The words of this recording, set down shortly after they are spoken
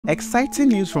Exciting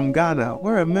news from Ghana,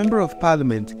 where a member of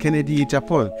parliament, Kennedy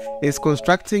Agyapong, is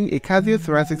constructing a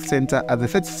cardiothoracic center at the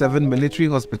 37 Military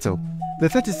Hospital. The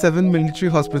 37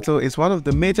 Military Hospital is one of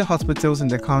the major hospitals in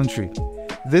the country.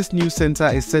 This new center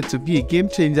is said to be a game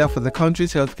changer for the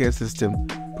country's healthcare system,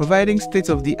 providing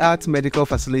state-of-the-art medical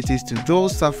facilities to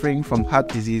those suffering from heart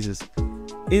diseases.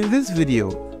 In this video,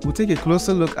 we'll take a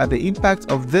closer look at the impact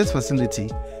of this facility,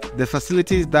 the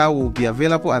facilities that will be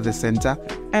available at the center,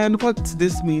 and what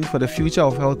this means for the future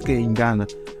of healthcare in Ghana.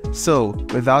 So,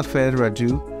 without further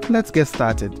ado, let's get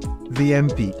started. The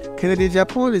MP. Kennedy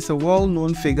Agyapong is a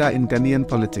well-known figure in Ghanaian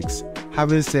politics,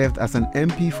 having served as an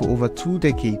MP for over 2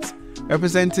 decades.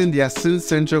 Representing the Asin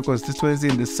Central constituency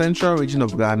in the central region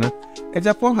of Ghana,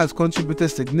 Agyapong has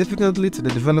contributed significantly to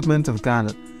the development of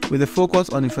Ghana, with a focus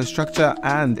on infrastructure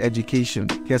and education.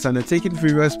 He has undertaken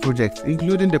various projects,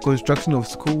 including the construction of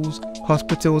schools,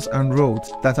 hospitals and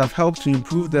roads that have helped to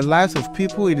improve the lives of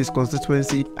people in his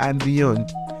constituency and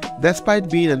beyond. Despite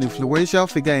being an influential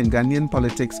figure in Ghanaian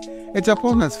politics,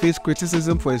 Agyapong has faced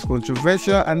criticism for his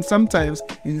controversial and sometimes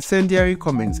incendiary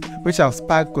comments, which have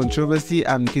sparked controversy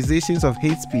and accusations of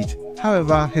hate speech.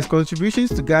 However, his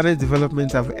contributions to Ghana's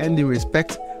development have earned the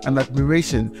respect and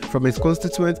admiration from his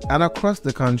constituents and across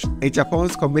the country.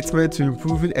 Agyapong's commitment to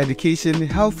improving education,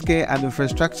 healthcare and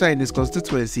infrastructure in his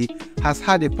constituency has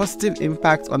had a positive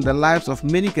impact on the lives of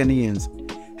many Ghanaians.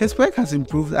 His work has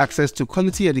improved access to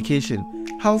quality education,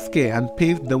 healthcare and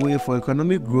paved the way for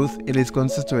economic growth in his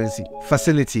constituency.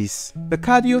 Facilities. The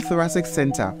Cardiothoracic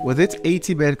Center, with its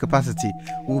 80-bed capacity,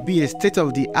 will be a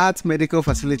state-of-the-art medical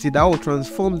facility that will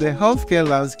transform the healthcare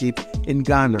landscape in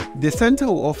Ghana. The center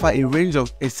will offer a range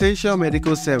of essential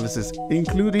medical services,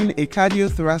 including a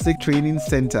cardiothoracic training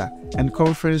center and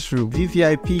conference room,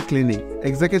 VVIP clinic,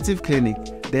 executive clinic,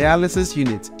 dialysis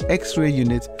unit, X-ray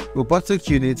unit, robotic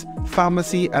unit,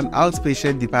 pharmacy and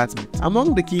outpatient department.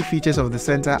 Among the key features of the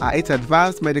center are its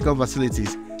advanced medical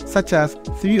facilities, such as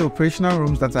 3 operational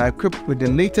rooms that are equipped with the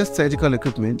latest surgical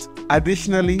equipment.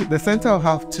 Additionally, the center will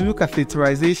have 2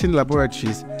 catheterization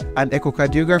laboratories, an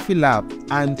echocardiography lab,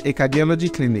 and a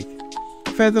cardiology clinic.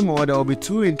 Furthermore, there will be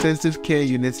 2 intensive care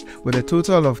units with a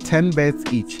total of 10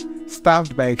 beds each,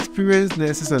 staffed by experienced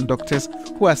nurses and doctors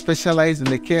who are specialized in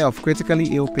the care of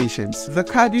critically ill patients. The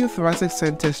Cardiothoracic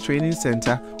Center's training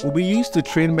center will be used to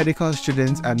train medical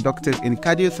students and doctors in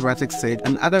cardiothoracic surgery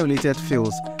and other related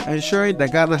fields, ensuring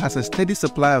that Ghana has a steady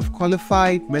supply of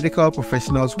qualified medical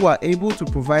professionals who are able to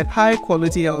provide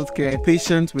high-quality healthcare to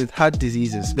patients with heart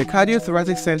diseases. The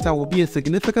Cardiothoracic Center will be a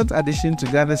significant addition to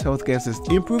Ghana's healthcare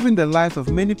system, improving the lives of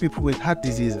many people with heart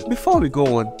diseases. Before we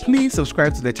go on, please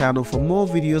subscribe to the channel for more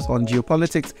videos on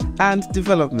geopolitics and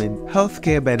development,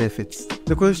 healthcare benefits.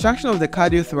 The construction of the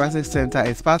Cardiothoracic Center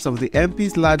is part of the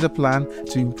MP's larger plan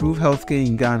to improve healthcare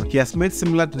in Ghana. He has made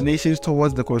similar donations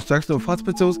towards the construction of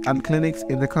hospitals and clinics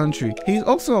in the country. He is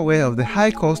also aware of the high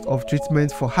cost of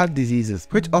treatment for heart diseases,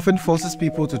 which often forces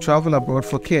people to travel abroad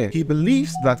for care. He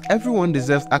believes that everyone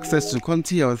deserves access to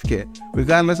quality healthcare,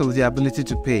 regardless of their ability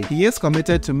to pay. He is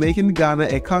committed to making Ghana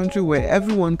a country where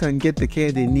everyone can get the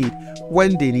care they need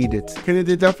when they need it.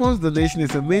 Kennedy Agyapong's donation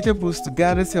is a major boost to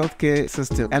Ghana's healthcare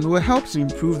system and will help to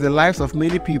improve the lives of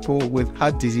many people with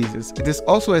heart diseases. It is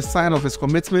also a sign of his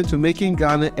commitment to making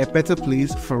Ghana a better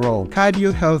place for all.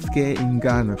 Cardio healthcare in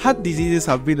Ghana. Heart diseases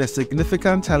have been a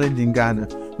significant challenge in Ghana,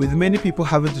 with many people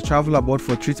having to travel abroad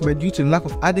for treatment due to lack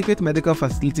of adequate medical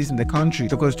facilities in the country.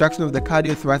 The construction of the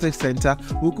Cardiothoracic Center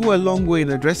will go a long way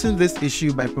in addressing this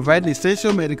issue by providing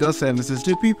essential medical services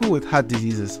to people with heart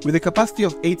diseases. With a capacity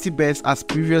of 80 beds as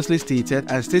previously stated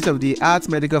and state-of-the-art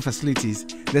medical facilities,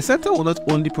 the center will not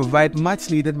only provide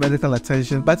much-needed medical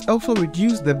attention but also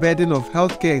reduce the burden of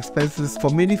healthcare expenses for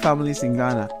many families in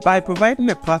Ghana. By providing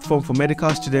a platform for medical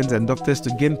students and doctors to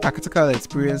gain practical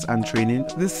experience and training,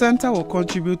 the center will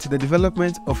contribute to the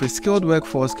development of a skilled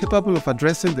workforce capable of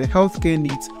addressing the healthcare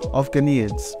needs of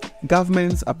Ghanaians.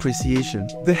 Government's appreciation.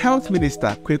 The Health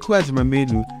Minister, Kweku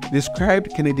Ajimamenu,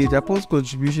 described Kennedy Agyapong's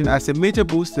contribution as a major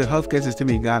boost to the healthcare system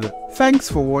in Ghana. Thanks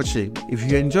for watching. If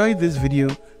you enjoyed this video,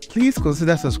 please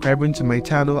consider subscribing to my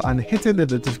channel and hitting the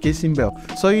notification bell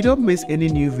so you don't miss any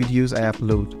new videos I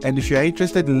upload. And if you are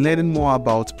interested in learning more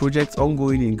about projects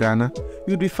ongoing in Ghana,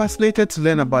 you'll be fascinated to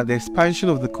learn about the expansion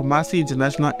of the Kumasi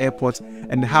International Airport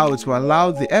and how it will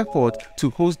allow the airport to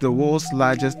host the world's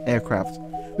largest aircraft.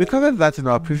 We covered that in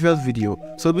our previous video,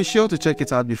 so be sure to check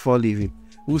it out before leaving.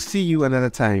 We'll see you another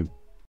time.